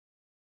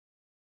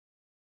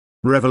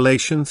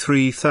Revelation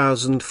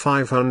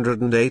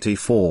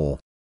 3584.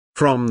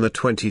 From the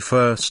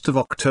 21st of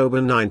October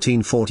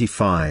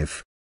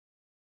 1945.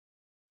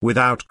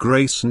 Without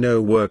grace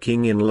no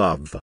working in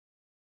love.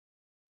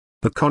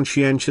 The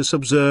conscientious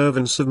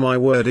observance of my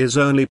word is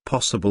only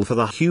possible for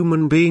the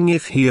human being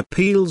if he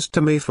appeals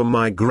to me for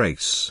my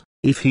grace,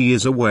 if he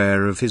is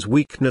aware of his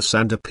weakness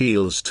and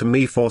appeals to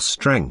me for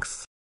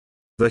strength.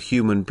 The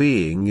human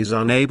being is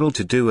unable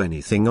to do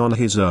anything on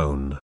his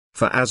own,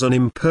 for as an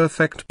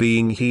imperfect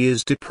being he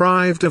is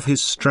deprived of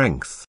his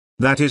strength,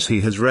 that is,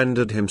 he has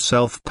rendered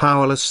himself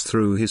powerless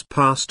through his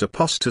past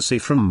apostasy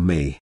from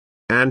me.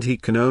 And he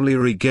can only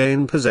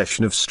regain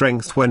possession of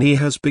strength when he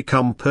has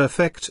become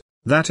perfect,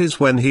 that is,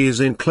 when he is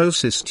in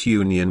closest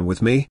union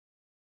with me.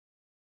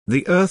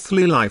 The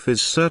earthly life is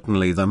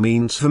certainly the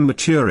means for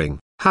maturing,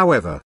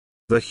 however.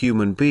 The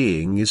human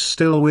being is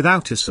still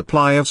without a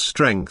supply of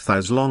strength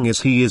as long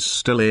as he is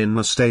still in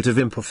a state of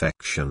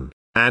imperfection.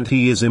 And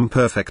he is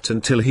imperfect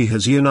until he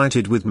has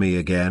united with me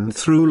again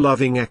through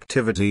loving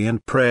activity and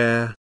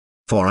prayer.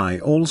 For I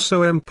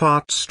also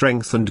impart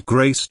strength and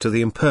grace to the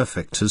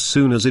imperfect as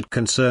soon as it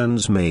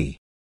concerns me.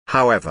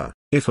 However,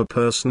 if a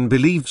person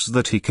believes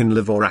that he can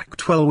live or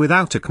act well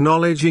without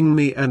acknowledging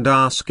me and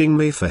asking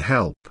me for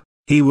help,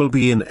 he will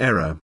be in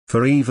error,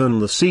 for even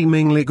the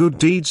seemingly good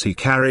deeds he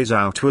carries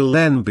out will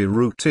then be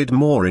rooted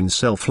more in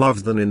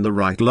self-love than in the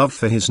right love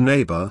for his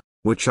neighbor,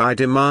 which I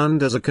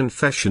demand as a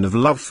confession of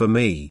love for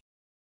me.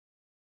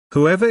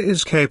 Whoever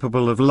is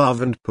capable of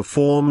love and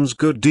performs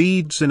good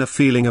deeds in a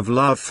feeling of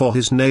love for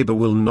his neighbor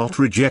will not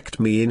reject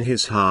me in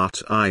his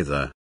heart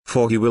either,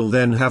 for he will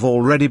then have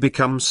already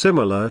become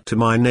similar to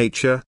my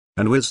nature,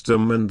 and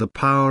wisdom and the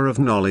power of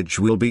knowledge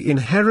will be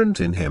inherent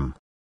in him.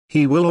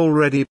 He will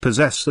already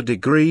possess a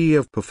degree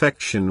of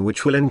perfection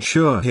which will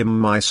ensure him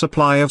my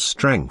supply of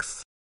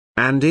strength.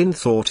 And in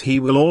thought he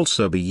will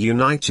also be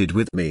united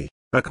with me,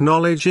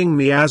 acknowledging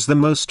me as the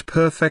most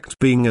perfect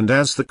being and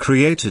as the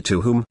Creator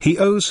to whom he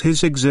owes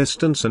his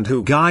existence and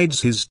who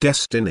guides his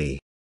destiny.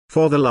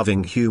 For the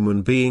loving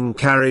human being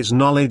carries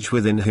knowledge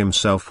within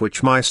himself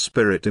which my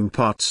spirit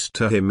imparts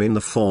to him in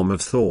the form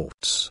of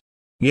thoughts.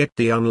 Yet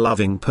the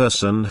unloving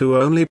person who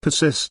only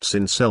persists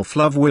in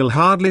self-love will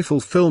hardly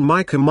fulfill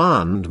my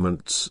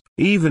commandments,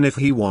 even if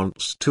he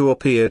wants to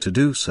appear to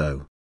do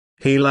so.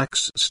 He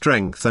lacks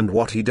strength, and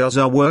what he does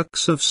are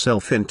works of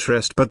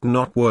self-interest but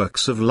not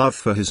works of love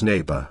for his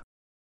neighbor.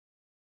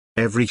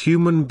 Every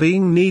human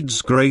being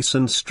needs grace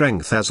and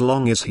strength as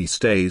long as he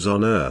stays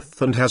on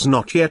earth and has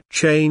not yet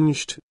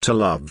changed to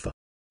love.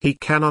 He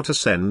cannot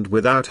ascend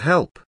without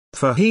help,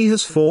 for he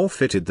has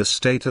forfeited the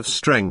state of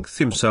strength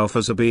himself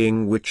as a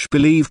being which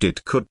believed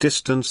it could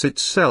distance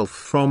itself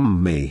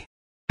from me.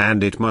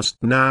 And it must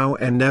now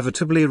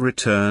inevitably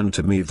return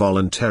to me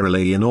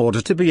voluntarily in order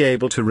to be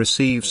able to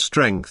receive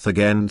strength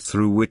again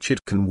through which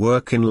it can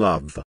work in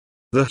love.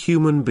 The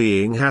human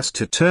being has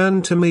to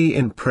turn to me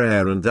in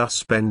prayer and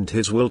thus bend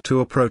his will to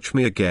approach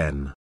me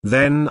again.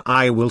 Then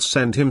I will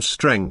send him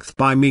strength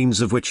by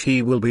means of which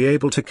he will be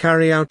able to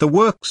carry out the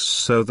works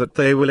so that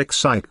they will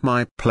excite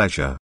my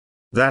pleasure.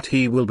 That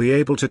he will be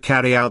able to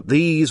carry out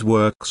these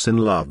works in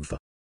love.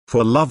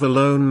 For love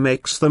alone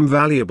makes them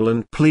valuable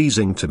and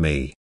pleasing to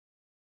me.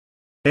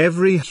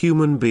 Every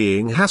human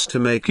being has to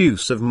make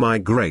use of my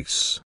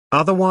grace,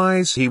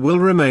 otherwise he will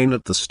remain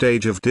at the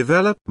stage of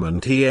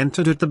development he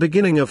entered at the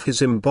beginning of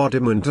his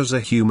embodiment as a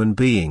human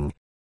being.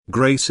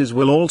 Graces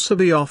will also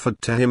be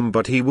offered to him,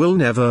 but he will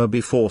never be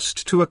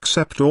forced to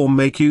accept or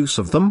make use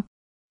of them.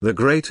 The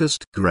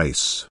greatest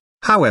grace,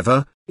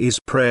 however, is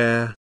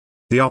prayer.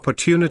 The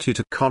opportunity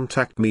to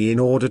contact me in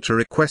order to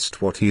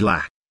request what he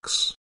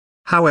lacks.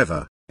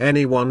 However,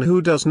 anyone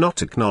who does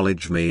not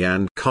acknowledge me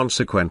and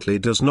consequently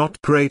does not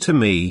pray to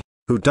me,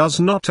 who does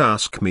not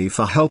ask me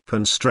for help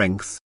and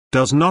strength,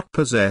 does not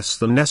possess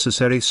the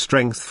necessary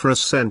strength for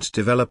ascent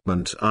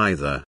development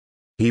either.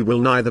 He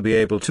will neither be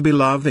able to be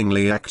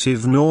lovingly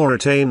active nor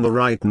attain the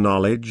right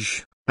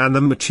knowledge, and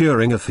the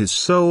maturing of his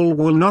soul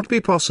will not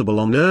be possible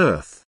on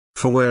earth,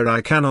 for where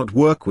I cannot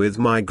work with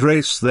my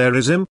grace there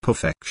is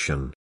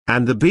imperfection,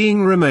 and the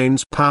being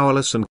remains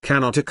powerless and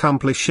cannot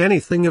accomplish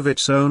anything of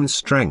its own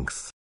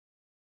strength.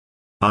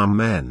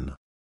 Amen.